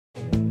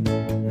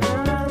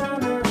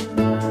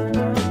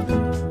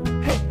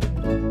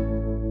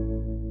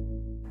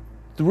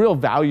The real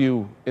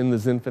value in the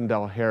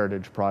Zinfandel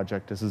Heritage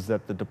Project is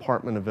that the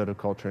Department of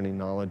Viticulture and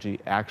Enology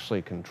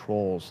actually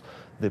controls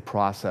the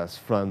process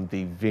from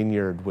the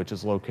vineyard, which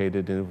is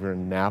located over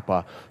in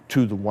Napa,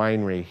 to the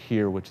winery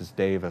here, which is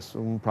Davis,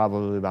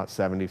 probably about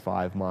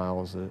 75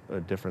 miles a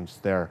difference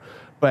there.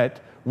 But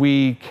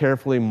we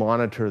carefully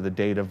monitor the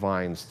data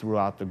vines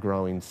throughout the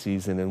growing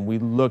season, and we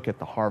look at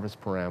the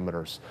harvest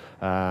parameters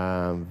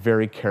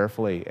very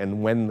carefully.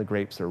 And when the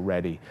grapes are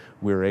ready,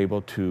 we're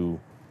able to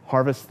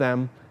harvest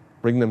them,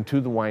 bring them to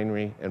the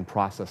winery, and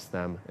process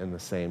them in the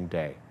same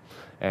day.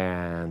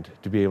 And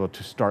to be able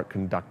to start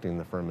conducting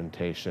the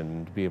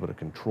fermentation, to be able to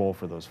control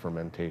for those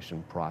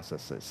fermentation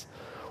processes.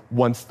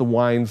 Once the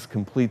wines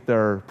complete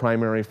their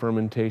primary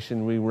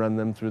fermentation, we run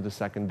them through the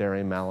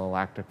secondary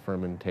malolactic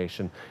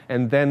fermentation,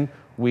 and then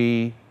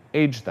we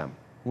age them.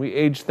 We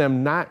age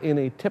them not in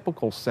a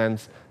typical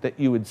sense that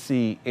you would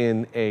see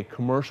in a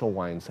commercial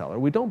wine cellar.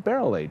 We don't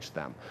barrel age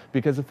them,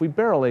 because if we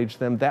barrel age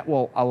them, that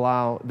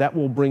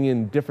will bring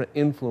in different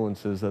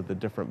influences of the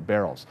different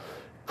barrels.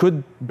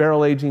 Could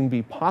barrel aging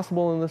be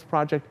possible in this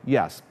project?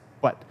 Yes,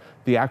 but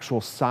the actual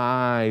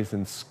size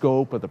and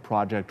scope of the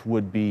project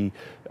would be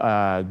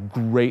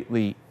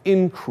greatly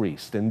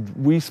increased. And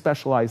we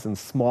specialize in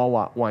small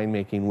lot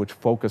winemaking, which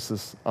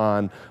focuses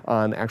on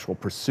actual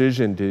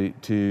precision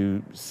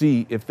to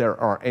see if there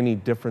are any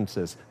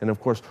differences. And of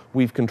course,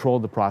 we've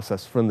controlled the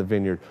process from the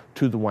vineyard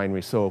to the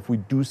winery. So if we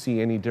do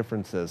see any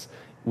differences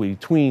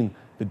between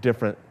the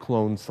different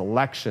clone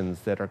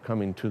selections that are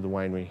coming to the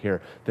winery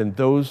here, then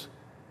those,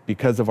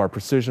 because of our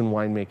precision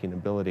winemaking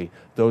ability,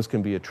 those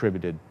can be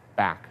attributed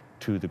back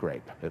to the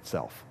grape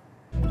itself.